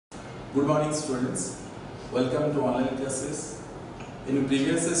Good morning students, welcome to online classes. In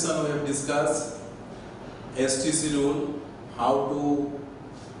previous session we have discussed Astc rule, how to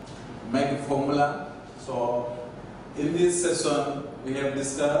make a formula. So in this session we have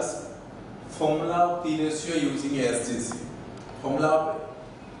discussed formula of T ratio using Astc. Formula of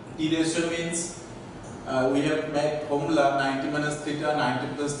T ratio means we have made formula 90 minus theta,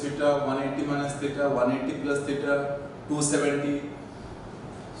 90 plus theta, 180 minus theta, 180 plus theta, 270.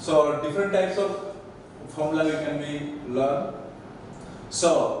 So different types of formula we can learn.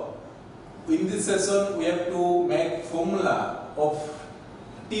 So in this session we have to make formula of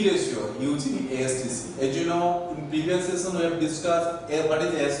T ratio using Astc. As you know, in previous session we have discussed what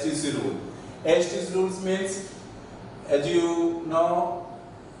is Astc rule. Astc rules means, as you know,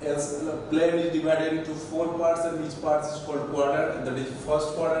 as a plane is divided into 4 parts and each part is called quadrant. That is first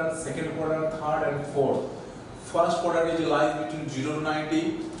quadrant, second quadrant, third and fourth. First quadrant is lies between 0 to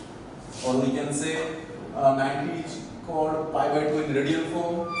 90, or we can say 90 is called pi by 2 in radial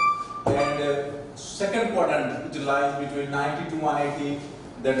form, and second quadrant which lies between 90 to 180,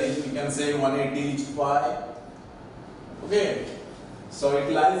 that is we can say 180 is pi. Okay, so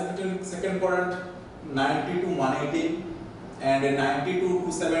it lies between second quadrant 90 to 180 and 90 to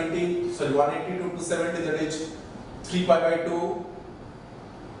 270, sorry 180 to 270, that is 3 pi by 2.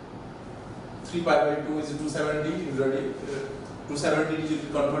 3 pi by 2 is 270 is ready. 270 is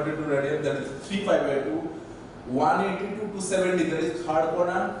converted to radian, that is 3 pi by 2. 180 to 270, that is third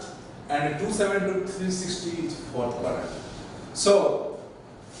quadrant, and 270 to 360 is fourth quadrant. So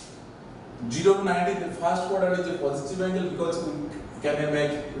 0 to 90, the first quadrant is a positive angle because we can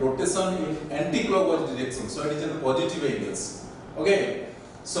make rotation in anti-clockwise direction, so it is in positive angles. Okay,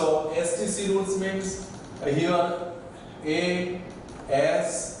 so Astc rules means here A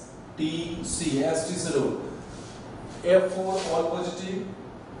S T C, Astc rule. F for all positive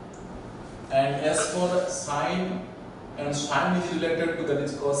and S for sine, and sine is related to, that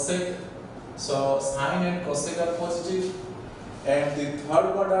is cosec. So sine and cosec are positive, and the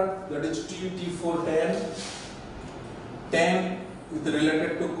third quadrant, that is T for tan is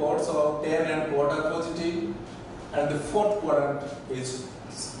related to cot, so tan and cot are positive, and the fourth quadrant is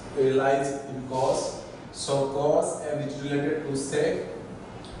lies in cos, so cos and it's related to sec.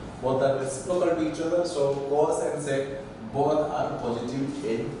 Both are reciprocal to each other, so cos and sec both are positive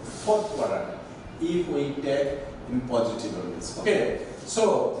in fourth quadrant if we take in positive angles. Okay,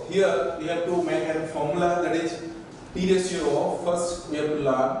 so here we have to make a formula, that is T ratio of, first we have to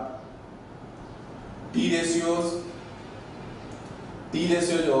learn T ratios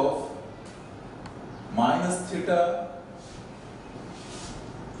of minus theta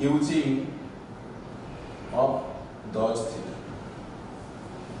using of dodge theta.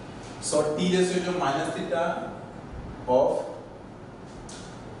 So T ratio of minus theta of,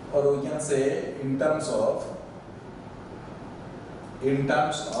 or we can say in terms of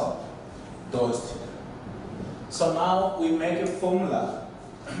dodge theta. So now we make a formula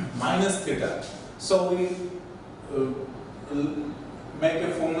minus theta. So we make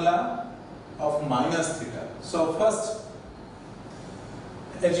a formula of minus theta. So first,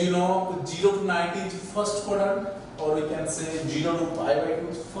 as you know, 0 to 90 is first quadrant, or we can say 0 to pi by 2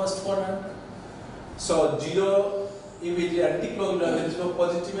 is first quadrant. So 0 if it is anti-clockwise,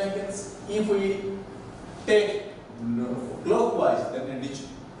 positive angles. If we take clockwise, then it is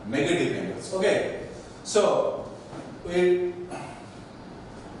negative angles. Okay, so 0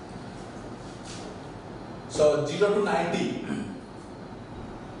 to 90,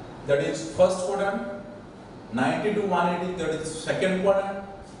 that is first quadrant. 90 to 180, that is second quadrant.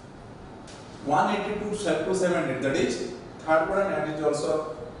 180 to 270, that is third quadrant, and it is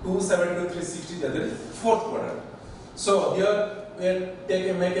also 270 to 360, that is fourth quadrant. So here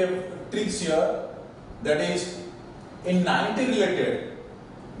we make a tricks here, that is in 90 related,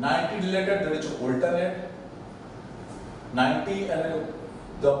 that is alternate. 90 and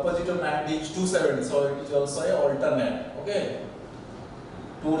the opposite of 90 is 270, so it is also a alternate. Okay,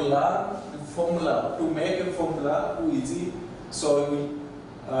 to learn the formula, to make a formula too easy, so we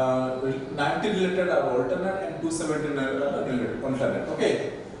 90 related are alternate and 270 are related alternate.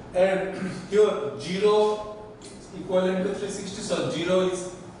 Okay, and here 0 equivalent to 360, so 0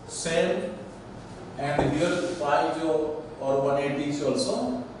 is same, and here pi or 180 is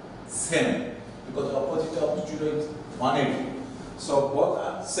also same, because the opposite of 0 is 180. So both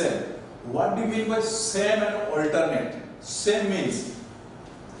are same. What do you mean by same and alternate? Same means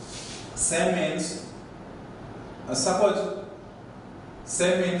suppose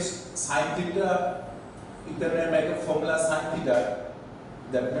same means sin theta, you can make a formula sin theta,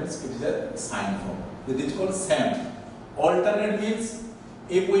 that means it is a sine form. That is called same. Alternate means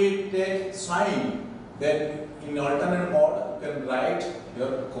If we take sine, then in alternate mode you can write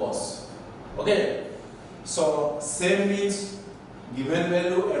your cos. Okay. So same means given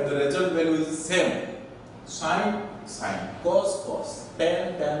value and the result value is same. Sine, sine, cos, cos,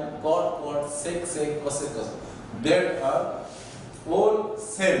 tan, tan, cot, cot, sec, sec, cosec, cosec. They are all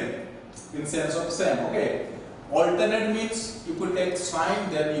same in sense of same. Okay. Alternate means if you take sine,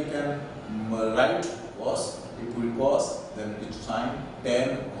 then you can write cos. If you cos, then it's sine,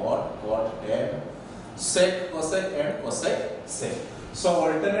 tan, cot, cot, tan, sec, cosec, and cosec, sec. So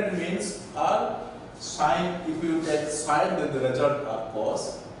alternate means are sine. If you take sine, then the result are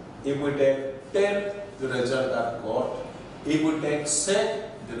cos. If we take tan, the result are cot. If we take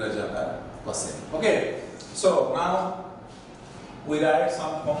sec, the result are cosec. Okay. So now we write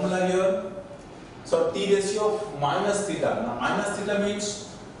some formula here. So T ratio of minus theta. Now minus theta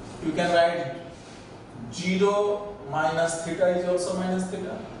means you can write 0 minus theta is also minus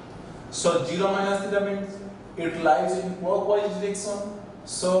theta. So 0 minus theta means it lies in clockwise direction.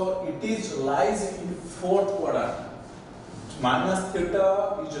 So it is lies in fourth quadrant. Minus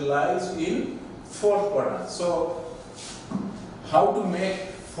theta is lies in fourth quadrant. So how to make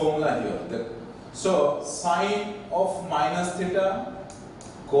formula here? So sine of minus theta,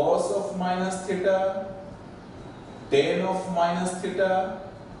 cos of minus theta, tan of minus theta,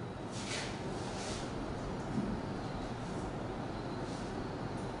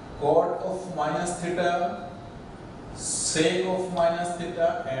 cot of minus theta, sec of minus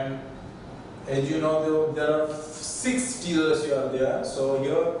theta, and as you know there are 6 zeros here there. So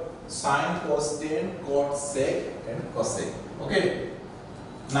here sine, cos, tan, cot, sec, and cosec. Okay.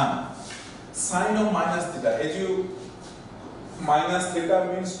 Now sine of minus theta, as you minus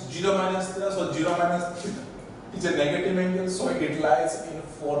theta means 0 minus theta, so 0 minus theta is a negative angle, so it lies in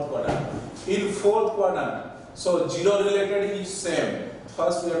fourth quadrant. In fourth quadrant, so 0 related is same.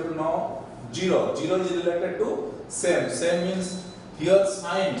 First we have to know 0. 0 is related to same. Same means here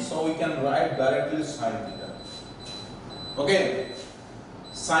sine, so we can write directly sine theta. Okay.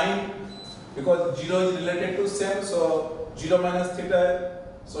 Sine, because 0 is related to same, so 0 minus theta,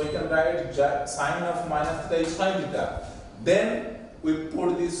 so you can write sine of minus theta is sine theta. Then we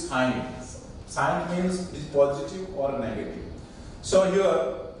put this sign. Sign means is positive or negative. So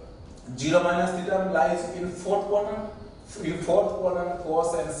here 0 minus theta lies in fourth quadrant. In fourth quadrant,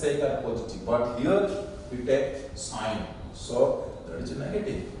 cos and sec are positive. But here we take sine. So that is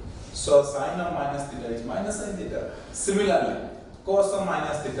negative. So sine of minus theta is minus sine theta. Similarly, cos of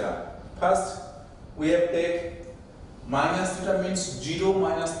minus theta. First we have take minus theta means 0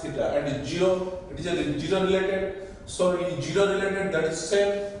 minus theta, and 0 it is a 0 related. So in 0 related, that is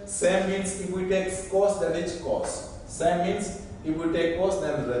same. Same means if we take cos, that is cos. Same means if we take cos,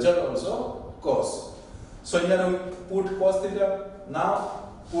 then the result also cos. So here we put cos theta.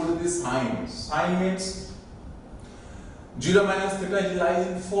 Now put this sine. Sine means 0 minus theta lies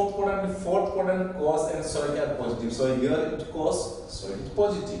in fourth quadrant. Fourth quadrant cos and sine are positive. So here it cos, so it is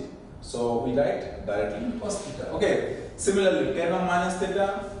positive. So we write directly cos theta. Okay. Similarly, tan of minus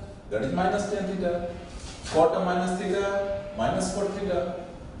theta, that is minus tan theta. Cot of minus theta, minus cot theta.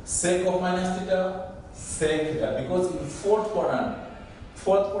 Sec of minus theta, sec theta. Because in fourth quadrant,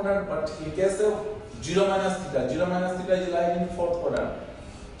 but in case of 0 minus theta is lying in fourth quadrant.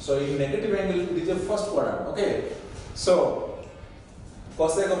 So in negative angle, it is a first quadrant. Okay. So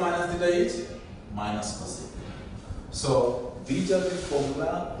cosec of minus theta is minus cosec. So these are the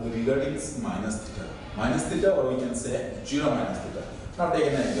formula regarding minus theta. Minus theta, or we can say 0 minus theta. Now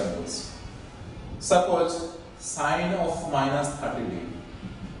take an example. Suppose sine of minus 30 degree.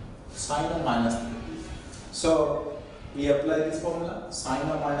 Sine of minus 30 degree. So we apply this formula, sine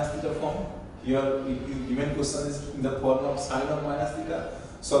of minus theta form. Here given question is in the form of sine of minus theta.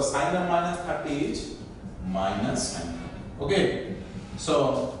 So sine of minus 30 is minus sine 30. Okay.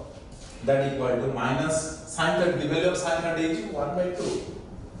 So that equal to minus sine 30. The value of sine 30 is 1 by 2.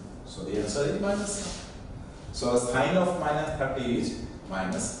 So the answer is minus half. So sine of minus 30 is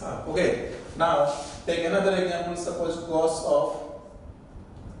minus half. Okay. Now take another example. Suppose cos of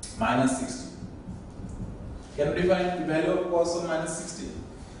minus 60. Can we define the value of cos of minus 60?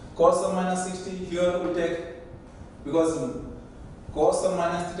 Cos of minus 60, here we take, because cos of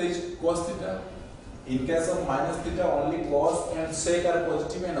minus theta is cos theta. In case of minus theta, only cos and sec are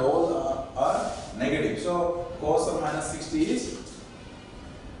positive and all are negative. So cos of minus 60 is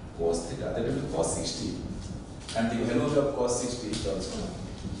cos theta. That will be cos 60. And the value of cos 60 is also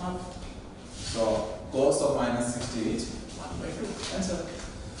 1. So cos of minus 60 is 1 by 2. Answer.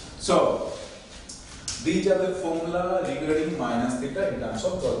 So these are the formula regarding minus theta in terms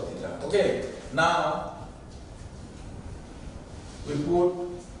of cos theta. Okay. Now we put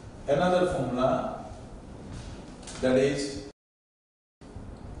another formula, that is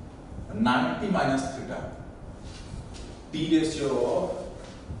 90 minus theta. T ratio of,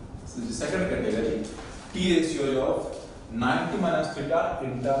 this is the second category, T ratio of 90 minus theta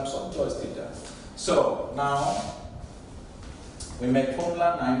in terms of cos theta. So now we make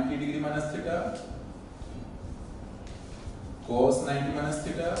formula 90 degree minus theta, cos 90 minus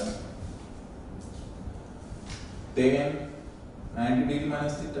theta, tan 90 degree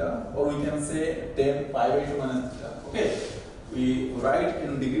minus theta, or we can say tan pi by 2 minus theta. Okay, we write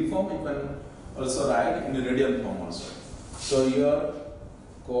in degree form, you can also write in the radian form also. So here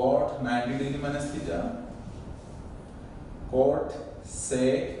cot 90 degree minus theta, cot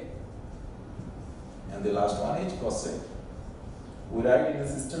sec, and the last one is cosec. We write in the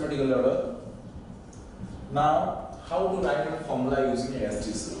systematical order. Now, how to write a formula using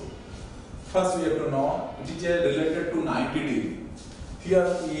Astc rule? First, we have to know it is related to 90 degree.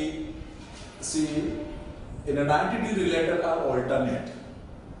 Here we see in a 90 degree related are alternate.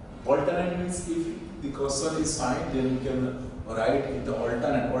 Alternate means if the question is sine, then you can write in the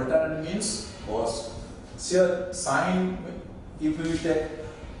alternate. Alternate means cos. Here sine, if we take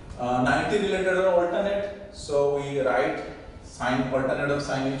 90 related are alternate, so we write sine, alternate of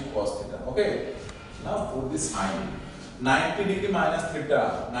sine is cos theta. Okay. Now put the sine. 90 degree minus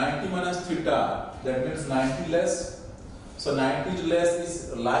theta. 90 minus theta, that means 90 less. So 90 less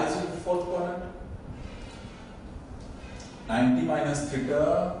is lies in fourth quadrant. 90 minus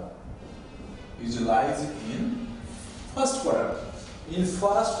theta is lies in first quadrant. In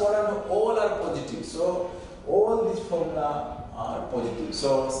first quadrant, all are positive. So all these formula are positive.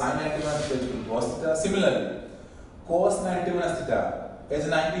 So sin 90 minus theta is equal to cos theta. Similarly, cos 90 minus theta, as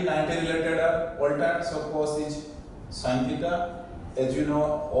 90 related are alternate, so cos is sin theta. As you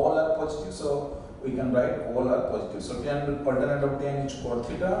know, all are positive, so we can write all are positive. So tan alternate of tan is cot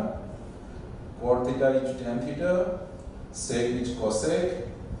theta is tan theta, sec is cosec,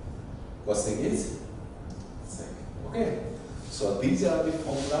 cosec is sec. Okay. So these are the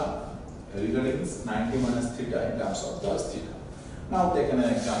formula regarding 90 minus theta in terms of cos theta. Now take an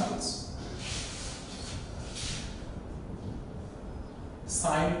examples.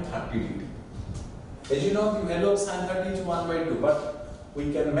 Sin 30 degree. As you know, the value of sin 30 is 1 by 2, but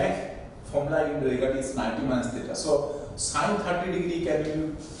we can make formula in regarding 90 minus theta. So sin 30 degree can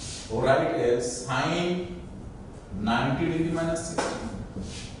you write as sin 90 degree minus 60.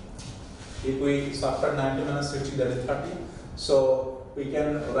 If we subtract 90 minus 60, that is 30. So we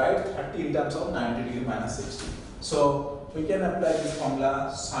can write 30 in terms of 90 degree minus 60. So we can apply this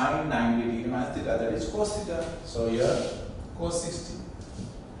formula sin 90 degree minus theta, that is cos theta. So here cos 60.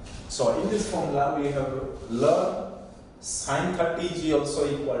 So in this formula we have learned sin 30 is also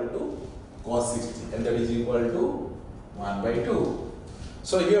equal to cos 60, and that is equal to 1 by 2.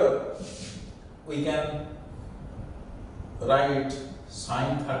 So here we can write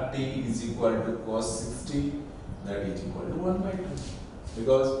sin 30 is equal to cos 60, that is equal to 1 by 2,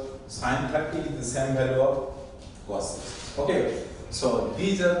 because sin 30 is the same value of cos 60. Okay, so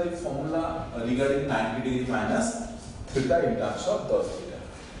these are the formula regarding 90 degree minus theta in terms of cos theta.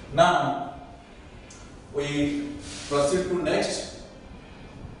 Now we proceed to next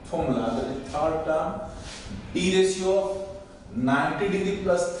formula, that is third term, D ratio of 90 degree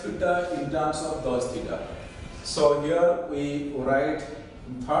plus theta in terms of cos theta. So here we write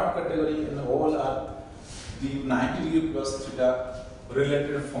in third category, and all are the 90 degree plus theta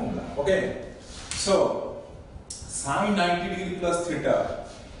related formula. Okay, so sin 90 degree plus theta,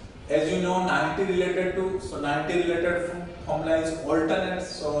 as you know, 90 related to, so 90 related formula is alternate.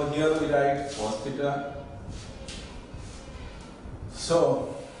 So here we write cos theta.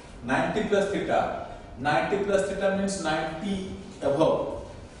 So 90 plus theta. 90 plus theta means 90 above.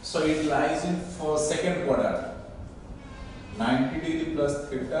 So it lies in for second quadrant. 90 degree plus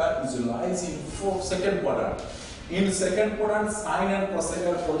theta is lies in for second quadrant. In second quadrant, sine and cosec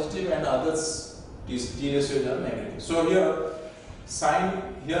are positive and others T ratios are negative. So here sine,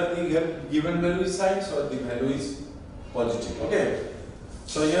 here the given value is sine, so the value is positive. Okay.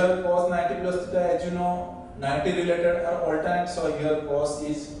 So here cos 90 plus theta, as you know, 90 related are alternate, so here cos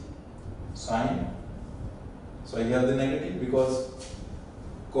is sine. So here the negative, because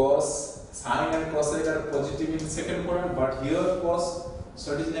cos, sine and cosec are positive in second quadrant, but here cos,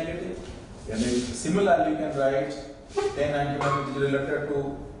 so it is negative. And similarly, you can write tan 90 is related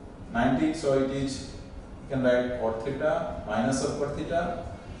to 90, so it is, you can write cot theta minus of cot theta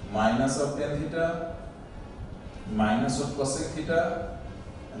minus of tan theta minus of cosec theta,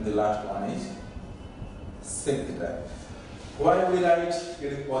 and the last one is sec theta. Why we write it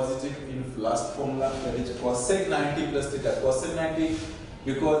is positive in first formula, that is cosec 90 plus theta. Cosec 90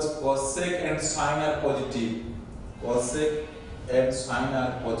 because cosec and sine are positive. Cosec and sine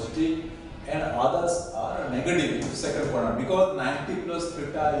are positive and others are negative in second quadrant, because 90 plus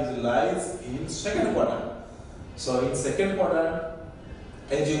theta is lies in second quadrant. So in second quadrant,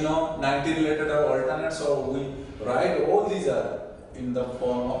 as you know, 90 related are alternate, so we write all these are in the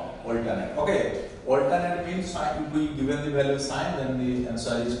form of alternate. Okay, alternate means sine. If we given the value sine, then the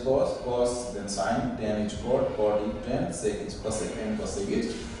answer is cos, then sine, tan is cot is tan, sec is cosec, and cosec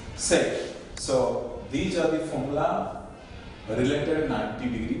is sec. So these are the formula related 90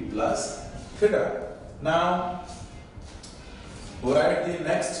 degree plus theta. Now we write the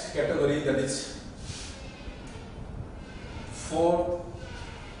next category, that is for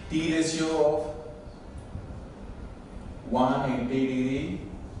T ratio of 180 degree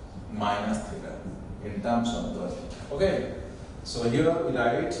minus theta in terms of the. Okay, so here we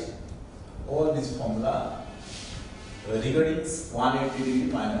write all this formula regarding 180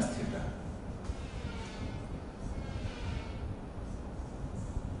 degree minus theta.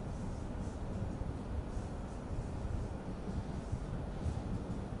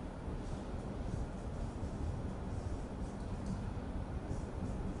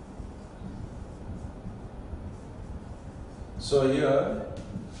 So here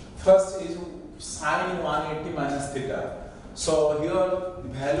first is sine 180 minus theta. So here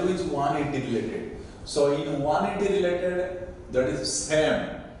value is 180 related. So in 180 related, that is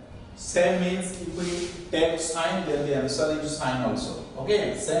same. Same means if we take sine, then the answer is sine also.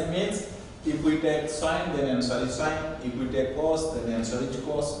 Okay, same means if we take sine, then answer is sine. If we take cos, then the answer is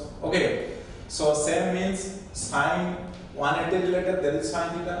cos. Okay, so same means sine 180 related, that is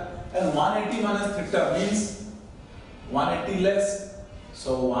sine theta, and 180 minus theta means 180 less,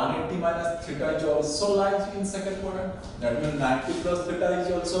 so 180 minus theta is also lies in second quadrant. That means 90 plus theta is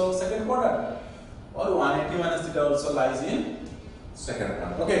also second quadrant, or 180 minus theta also lies in second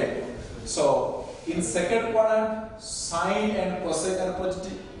quadrant. Okay, so in second quadrant, sine and cosec are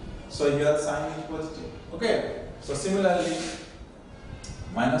positive, so here sine is positive. Okay, so similarly,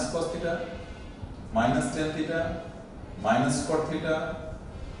 minus cos theta, minus tan theta, minus cot theta,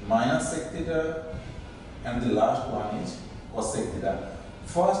 minus sec theta, and the last one is cosec theta.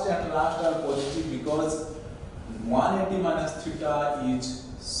 First and last are positive because 180 minus theta is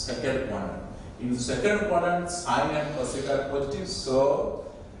second quadrant. In second quadrant, sine and cosec are positive,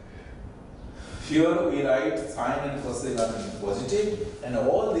 so here we write sine and cosec are positive and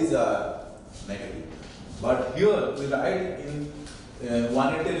all these are negative. But here we write in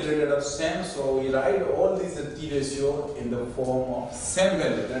 180 related of same, so we write all these T ratio in the form of same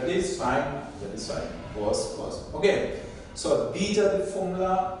value, that is sine, cos. Okay, so these are the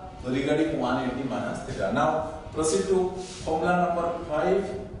formula regarding 180 minus theta. Now proceed to formula number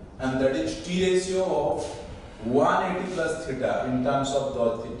 5, and that is T ratio of 180 plus theta in terms of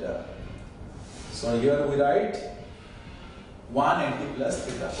dot theta. So here we write 180 plus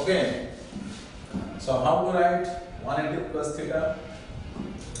theta. Okay, so how to write 180 plus theta?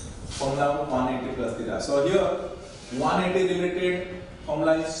 Formula 180 plus theta. So here 180 related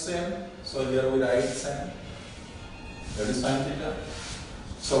formula is same. So here we write sine, that is sine theta.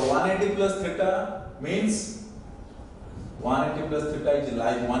 So 180 plus theta means 180 plus theta is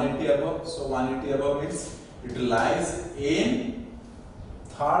lies 180 above. So 180 above means it lies in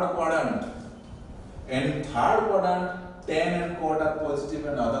third quadrant. And in third quadrant, tan and cot are positive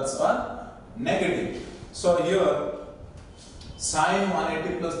and others are negative. So here sine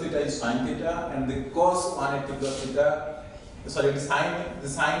 180 plus theta is sine theta, and the cos 180 plus theta, sorry, the sine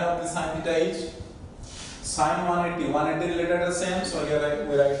of the sine theta is sine 180 related are same, so here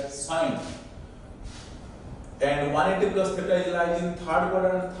we write sine. And 180 plus theta is lies in third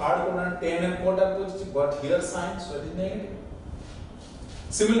quadrant, tan and cot are positive, but here sine, so it is negative.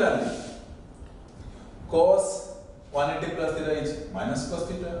 Similarly, cos 180 plus theta is minus cos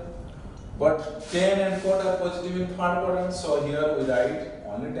theta, but tan and cot are positive in third quadrant, so here we write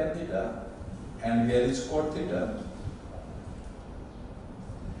only tan theta, and here is cot theta,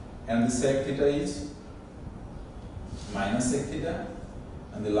 and the sec theta is minus sec theta,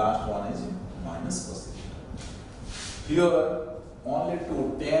 and the last one is minus cos theta. Here only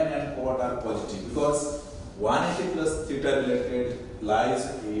two tan and cot are positive because 180 plus theta related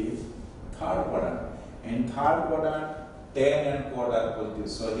lies in third quadrant. In third quadrant, tan and cot are positive.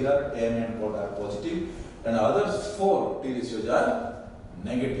 So here tan and cot are positive, and others 4 T ratios are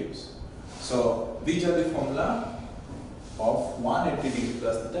negatives. So these are the formula of 180 degree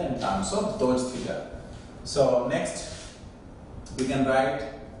plus theta in terms of those theta. So next we can write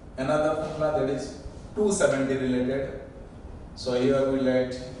another formula, that is 270 related So here we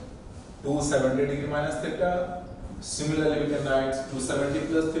write 270 degree minus theta. Similarly, we can write 270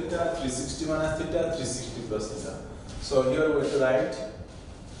 plus theta, 360 minus theta, 360 plus theta. So here we have to write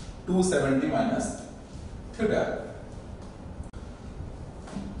 270 minus theta.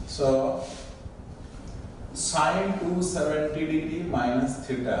 So sine 270 degree minus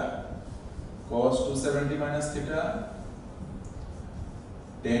theta, cos 270 minus theta,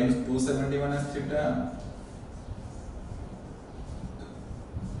 tan 270 minus theta.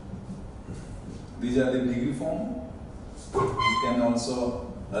 These are the degree form. You can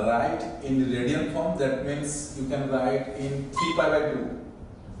also write in the radian form. That means you can write in 3 pi by 2.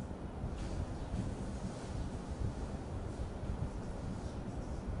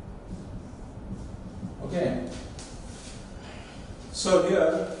 Okay. So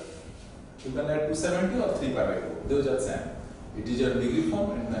here you can write 270 or 3 pi by 2. Those are same. It is a degree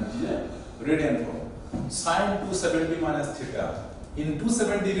form and it is a radian form. Sine 270 minus theta. In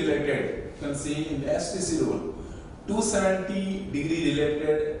 270 related, you can see in the Astc rule, 270 degree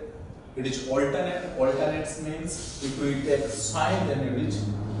related, it is alternate. Alternates means if we take sine, then it is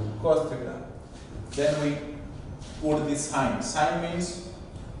cos theta. Then we put the sine. Sine means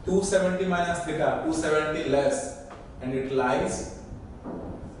 270 minus theta, 270 less, and it lies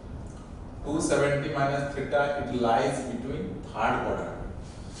 270 minus theta, it lies between third quadrant.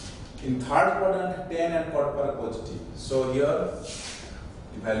 In third quadrant, tan and cot are positive. So here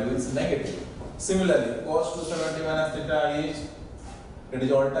the value is negative. Similarly, cos 270 minus theta is, it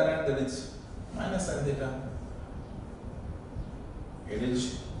is alternate, that is minus sin theta. It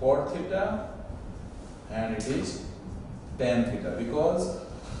is cot theta and it is tan theta, because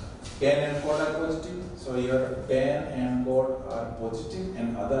tan and cot are positive. So here tan and cot are positive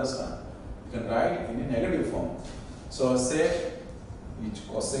and others are, you can write in a negative form. So sec is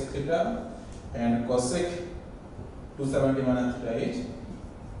cosec theta and cosec 270 minus theta is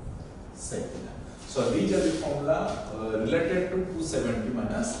sec theta. So these are the formula related to 270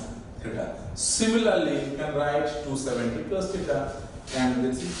 minus theta. Similarly, you can write 270 plus theta, and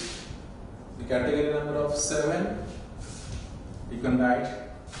this is the category number of 7. You can write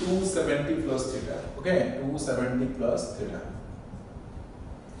 270 plus theta. Okay, 270 plus theta.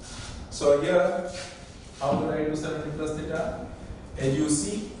 So here, how to write 270 plus theta? As you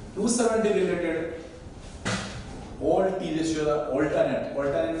see, 270 related, all t ratios are alternate.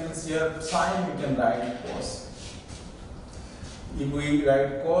 Alternate means here sine we can write cos. If we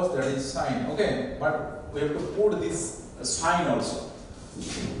write cos, that is sine. Okay, but we have to put this sine also.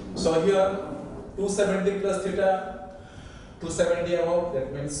 So here 270 plus theta, 270 above,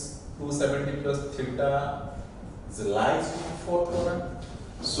 that means 270 plus theta is lies in fourth quadrant.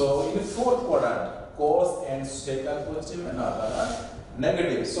 So in the fourth quadrant, cos and sec are positive and other are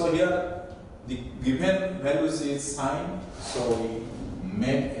negative. So here the given values is sine, so we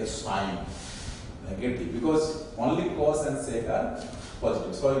make a sine negative because only cos and sec are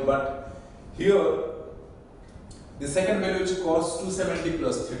positive. Sorry, but here the second value is cos 270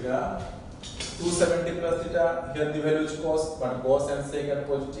 plus theta. 270 plus theta, here the value is cos, but cos and sec are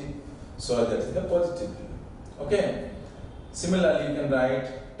positive, so that is the positive value. Okay. Similarly, you can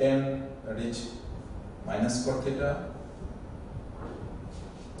write tan, that is minus cot theta,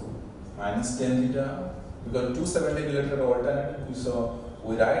 minus tan theta, because 270 related alternate, so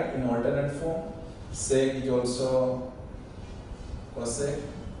we write in alternate form. Sec is also cosec,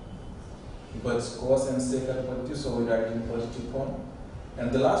 because cos and sec are positive, so we write in positive form.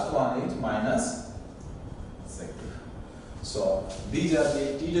 And the last one is minus sec theta. So these are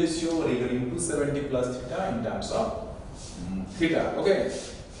the t ratio regarding 270 plus theta in terms of theta. Okay.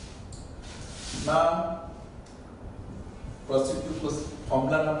 Now proceed to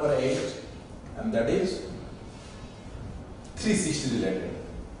formula number 8, and that is 360 related.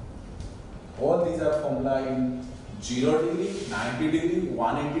 All these are formula in 0 degree, 90 degree,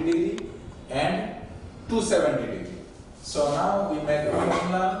 180 degree, and 270 degree. So now we make a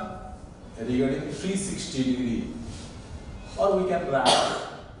formula regarding 360 degree, or we can write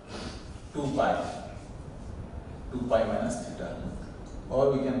 2 pi minus theta,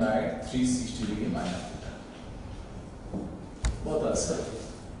 or we can write 360 degree minus theta. Both are same.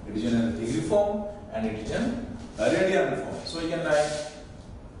 It is in a degree form and it is in a radian form. So you can write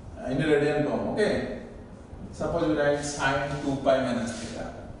in a radian form. Okay. Suppose we write sine 2 pi minus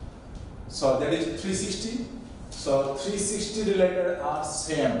theta. So that is 360. So 360 related are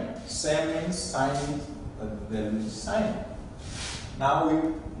same. Same means sine is sine. Now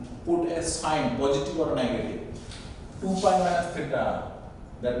we put a sign, positive or negative. 2 pi minus theta,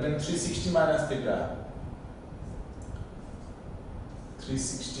 that means 360 minus theta.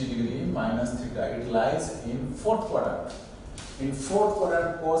 360 degree minus theta, it lies in fourth quadrant. In fourth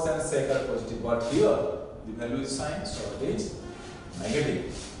quadrant, cos and sec are positive, but here the value is sign, so it is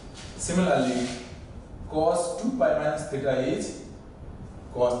negative. Similarly, cos 2 pi minus theta is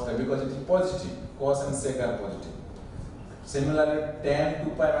cos theta because it is positive. Cos and sec are positive. Similarly, tan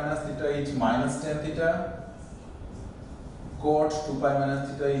 2 pi minus theta is minus tan theta. Cot 2 pi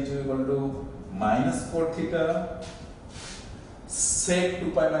minus theta is equal to minus cot theta. Sec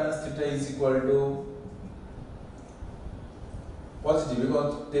 2 pi minus theta is equal to positive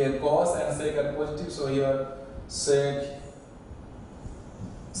because their cos and sec are positive, so here sec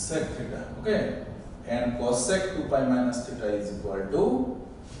theta, okay, and cosec 2 pi minus theta is equal to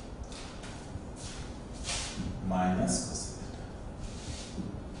minus cosec theta.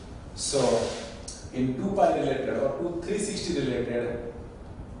 So in 2 pi related or 360 related,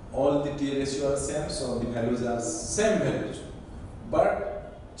 all the t ratio are same, so the values are same values,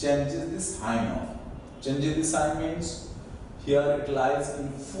 but changes the sign of. Changes the sign means here it lies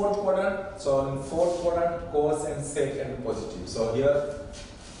in fourth quadrant, so in fourth quadrant cos and sec are positive. So here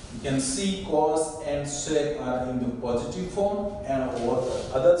you can see cos and sec are in the positive form and all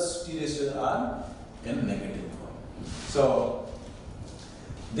the other t ratios are in negative form. So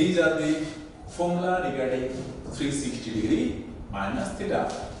these are the formula regarding 360 degree minus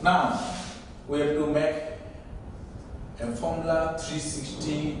theta. Now we have to make a formula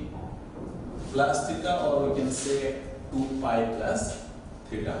 360 plus theta, or we can say 2 pi plus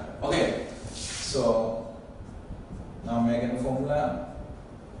theta. Okay, so now make a formula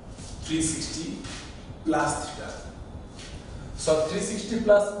 360 plus theta. So 360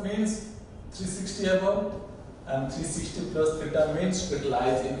 plus means 360 above, and 360 plus theta means it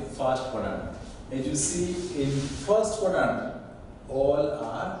lies in first quadrant. As you see, in first quadrant all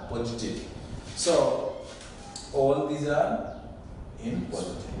are positive, so all these are in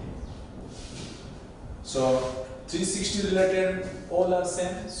positive. So 360 related all are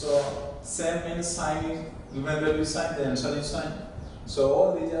same, so same means sign is given value sign, the answer is sign. So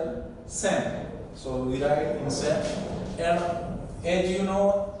all these are same, so we write in same. And as you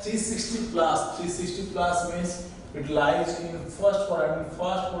know, 360 plus means it lies in first quadrant. In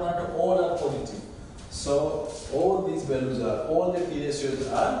first quadrant all are positive, so all these values are, all the t ratios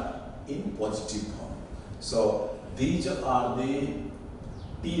are in positive form. So these are the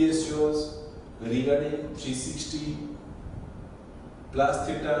t ratios regarding 360 plus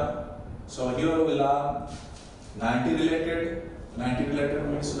theta. So here we learn 90 related. 90 related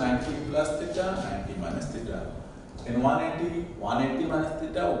means 90 plus theta, 90 minus theta. And 180 minus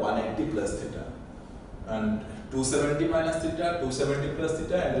theta, 180 plus theta. And 270 minus theta, 270 plus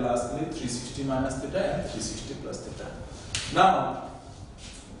theta, and lastly 360 minus theta and 360 plus theta. Now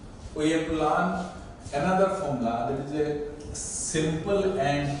we have to learn another formula, that is a simple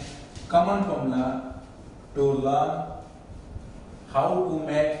and common formula to learn how to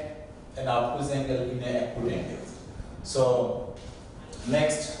make an obtuse angle in an acute angle. So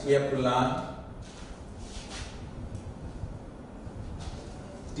next we have to learn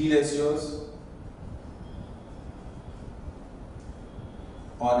t ratios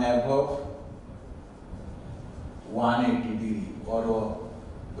on above 180 degree, or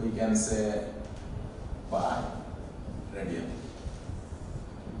we can say pi radian.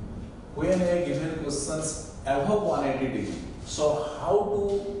 When I given questions above 180 degree, so how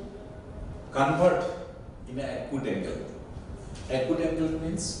to convert in an acute angle? Acute angle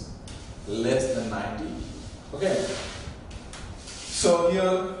means less than 90. Okay. So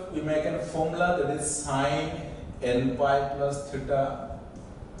here we make a formula, that is sine n pi plus theta,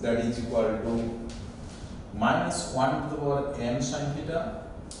 that is equal to minus 1 to the power n sine theta,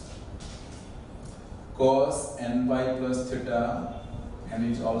 cos n pi plus theta,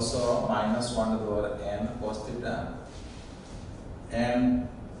 and it's also minus 1 to the power n cos theta, and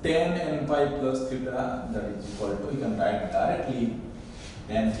tan n pi plus theta, that is equal to, you can write directly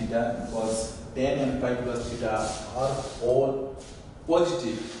tan theta, because tan n pi plus theta are all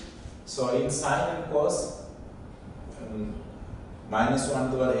positive. So in sine and cos, minus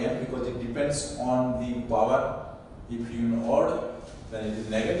 1 to the power n, because it depends on the power. If you know odd, then it is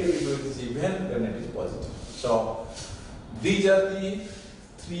negative. If it is even, then it is positive. So these are the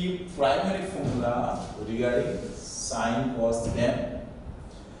three primary formula regarding sine, cos, tan,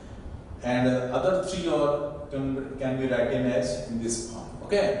 and other three are can be written as in this form.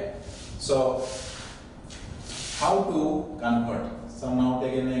 Okay. So how to convert? So now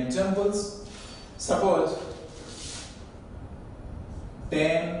take an examples. Suppose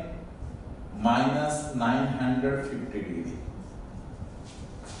tan minus 950 degree.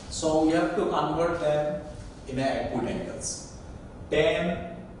 So we have to convert them in acute angles.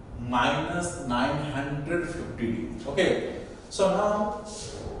 Tan minus 950 degree. Okay. So now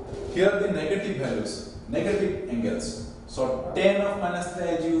here the negative values, negative angles. So tan of minus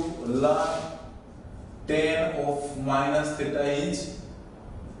theta, as you learn, tan of minus theta is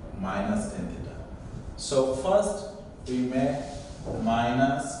minus tan theta. So first we make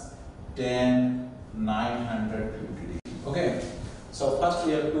minus tan 950 degree. Okay. So first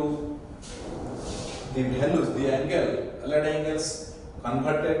we have to the values, the angle, allied angles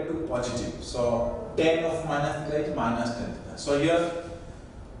converted to positive. So tan of minus theta is minus tan theta. So here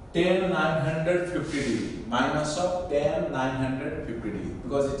tan 950 degree minus of tan 950 degree,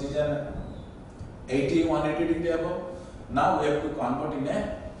 because it is an 80 180 degree above. Now we have to convert in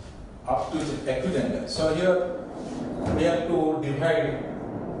a up to the acute angle. So here we have to divide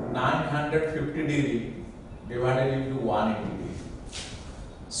 950 degree divided into 180 degree.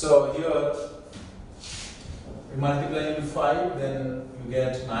 So here we multiply into 5, then you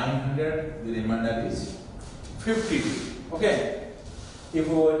get 900, the remainder is 50 degree. Okay. If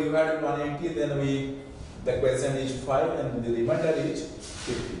we divide 180, then the quotient is 5 and the remainder is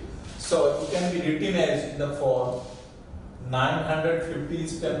 50. So it can be written as in the form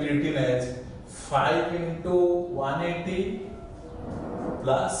 950 can be written as 5 into 180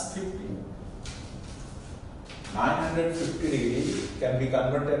 plus 50. 950 degree can be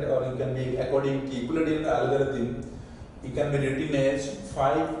converted, or you can be according to Euclidean algorithm, it can be written as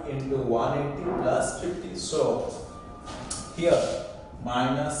 5 into 180 plus 50. So here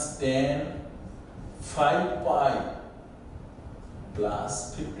minus tan 5 pi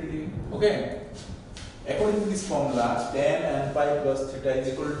plus 50 degree. Okay. According to this formula, tan and pi plus theta is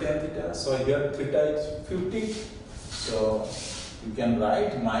equal to tan theta. So here theta is 50. So you can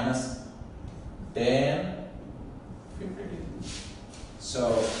write minus tan 50 degree.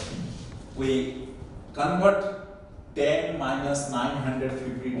 So we convert tan minus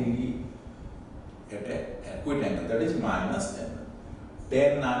 950 degree at an acute angle, that is minus tan.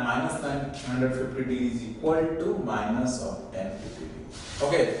 Tan minus 950 degree is equal to minus of tan 50 degree.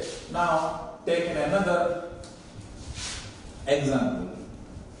 Okay, now take another example.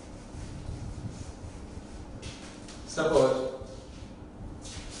 Suppose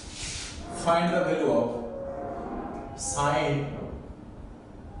find the value of sine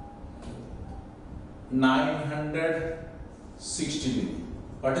 960 degree.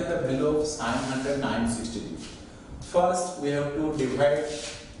 What is the value of sine 960 degree? First, we have to divide.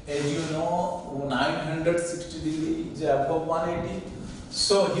 As you know, 960 degree is above 180.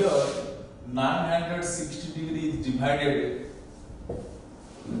 So here 960 degree is divided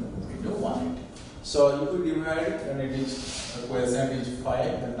into 180. So if you divide, then it is the quotient is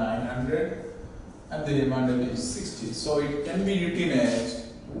 5, then 900, and the remainder is 60. So it can be written as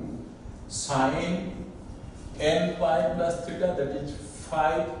sine n pi plus theta, that is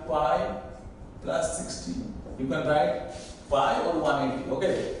 5 pi plus 60. You can write pi or 180.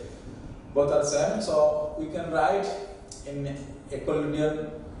 Okay, both are same. So we can write in Euclidean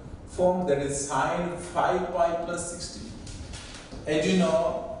form, that is sine 5 pi plus 60. As you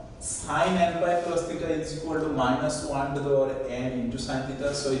know, sine n pi plus theta is equal to minus 1 to the power n into sine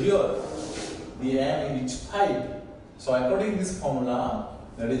theta. So here the n is 5. So according to this formula,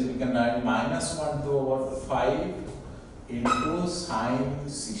 that is, we can write minus 1 to the power 5 into sine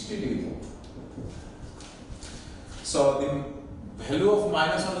 60 degree. So the value of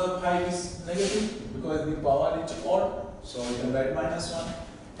minus 1 to the 5 is negative because the power is odd. So we can write minus 1.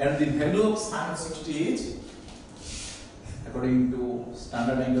 And the value of sine 60 is, according to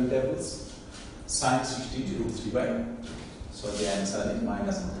standard angle tables, sine 60 is root 3 by 2. So the answer is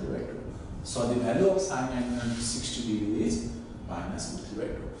minus root 3 by 2. So the value of sine 960 degree is minus root 3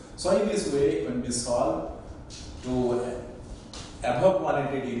 by 2. So in this way, when we solve to above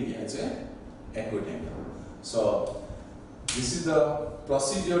 180 degree as a acute angle. So this is the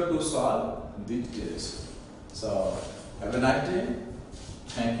procedure to solve this case. So have a nice day.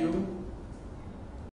 Thank you.